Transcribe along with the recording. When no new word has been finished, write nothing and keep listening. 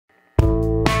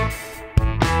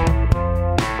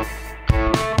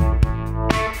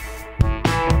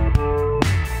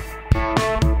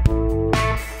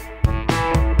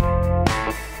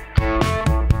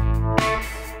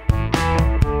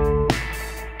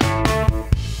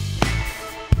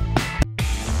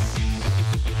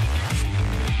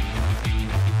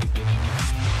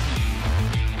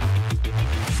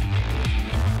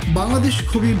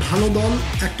বাংলাদেশ খুবই ভালো দল,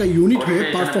 একটা ইউনিট হয়ে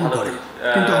পারফর্ম করে,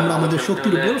 কিন্তু আমরা আমাদের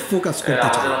শক্তির উপর ফোকাস করতে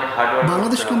চাই।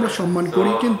 বাংলাদেশকে আমরা সম্মান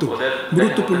করি, কিন্তু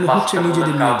গুরুত্বপূর্ণ হচ্ছে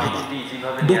নিজেদের নিয়ে ভাবা।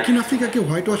 দক্ষিণ আফ্রিকাকে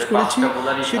হোয়াইট ওয়াশ করেছি,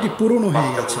 সেটি পুরনো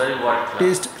হয়ে গেছে।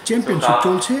 টেস্ট চ্যাম্পিয়নশিপ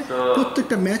চলছে,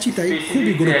 প্রত্যেকটা ম্যাচই তাই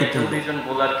খুবই গুরুত্বপূর্ণ।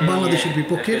 বাংলাদেশের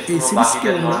বিপক্ষে এই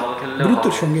সিরিজকেও আমরা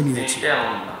গুরুত্বের সঙ্গে নিয়েছি।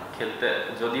 খেলতে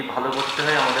যদি ভালো করতে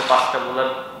হয় আমাদের 5টা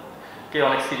বোলারকে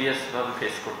অনেক সিরিয়াসভাবে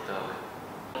ফেস করতে হবে।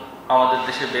 আমাদের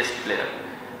দেশের বেস্ট প্লেয়ার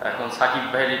এখন সাকিব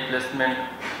ভাই রিপ্লেসমেন্ট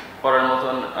করার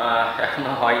মতন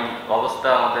এখনো হয়নি, অবস্থা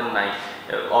আমাদের নাই।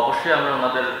 অবশ্যই আমরা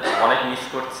ওনাদের অনেক মিস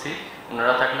করছি,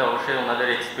 ওনারা থাকলে অবশ্যই ওনাদের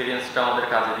এক্সপিরিয়েন্সটা আমাদের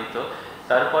কাজে দিত।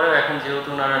 তারপরেও এখন যেহেতু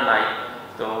ওনারা নাই,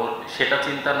 তো সেটা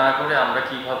চিন্তা না করে আমরা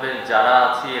কিভাবে যারা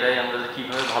আছি এরাই আমরা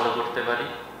কিভাবে ভালো করতে পারি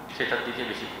সেটার দিকে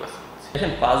বেশি ফোকাস করছি।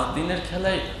 দেখেন 5 দিনের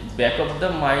খেলায় ব্যাক অফ দ্য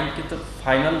মাইন্ড কিন্তু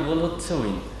ফাইনাল গোল হচ্ছে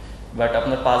উইন, বাট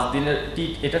আপনার 5 দিনের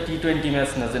এটা টি20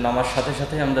 ম্যাচ না যে নামার সাথে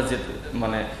সাথে আমরা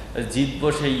মানে জিতবো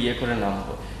সেই করে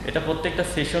নামবো। এটা প্রত্যেকটা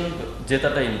সেশন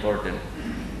জেতাটা ইম্পর্টেন্ট,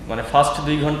 মানে ফার্স্ট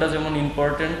 2 ঘন্টা যেমন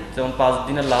ইম্পর্টেন্ট, যেমন 5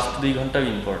 দিনের লাস্ট 2 ঘন্টাও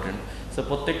ইম্পর্টেন্ট। সো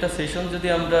প্রত্যেকটা সেশন যদি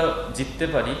আমরা জিততে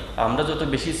পারি, আমরা যত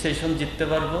বেশি সেশন জিততে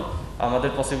পারবো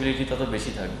আমাদের পসিবিলিটি তত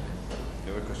বেশি থাকবে।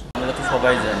 আমরা তো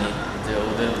সবাই জানি যে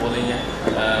ওদের বোলিংয়ে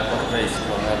কতটা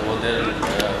স্ট্রং, আর ওদের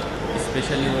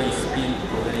স্পেশালি ওই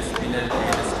ওদের স্পিনের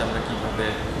এগেনস্টে আমরা কীভাবে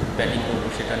ব্যাটিং করবো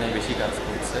সেখানে বেশি কাজ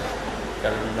করছে।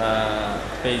 কারণ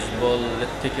পেস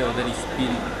বলের থেকে ওদের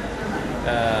স্পিন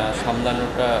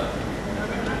সামলানোটা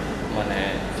মানে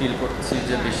ফিল করছি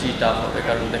যে বেশি টাফ হবে।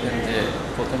 কারণ দেখেন যে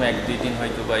প্রথমে 1-2 দিন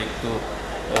হয়তো বা একটু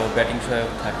ব্যাটিং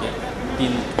সহায়ক থাকে,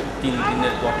 3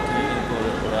 দিনের পর থেকে কিন্তু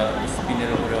ওরা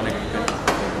স্পিনের উপরে অনেক ডিপেন্ড করে।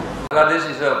 Bangladesh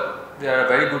they are a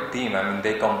very good team. I mean,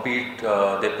 they compete,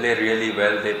 they play really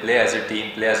well, they play as a team,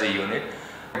 play as a unit.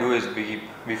 What we do is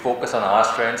we focus on our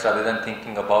strengths rather than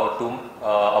thinking about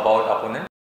opponent.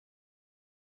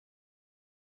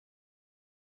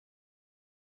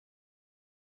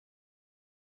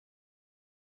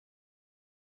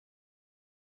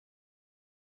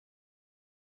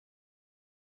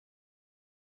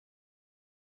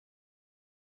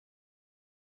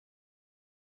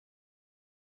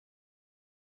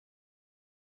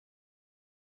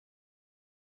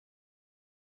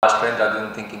 Our strength rather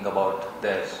than thinking about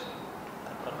theirs.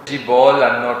 The ball,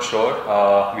 I'm not sure.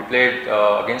 We played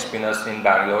against spinners in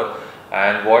Bangalore,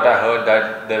 and what I heard that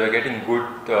they were getting good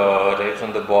rates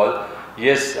on the ball.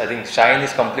 Yes, I think shine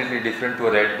is completely different to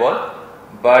a red ball,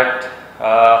 but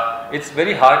it's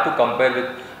very hard to compare with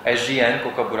SG and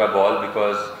Kookaburra ball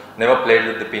because never played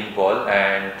with the pink ball.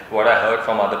 And what I heard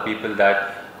from other people that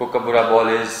Kookaburra ball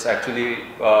is actually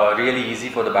really easy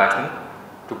for the batsman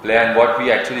to play, and what we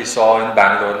actually saw in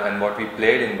Bangalore and what we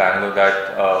played in Bangalore that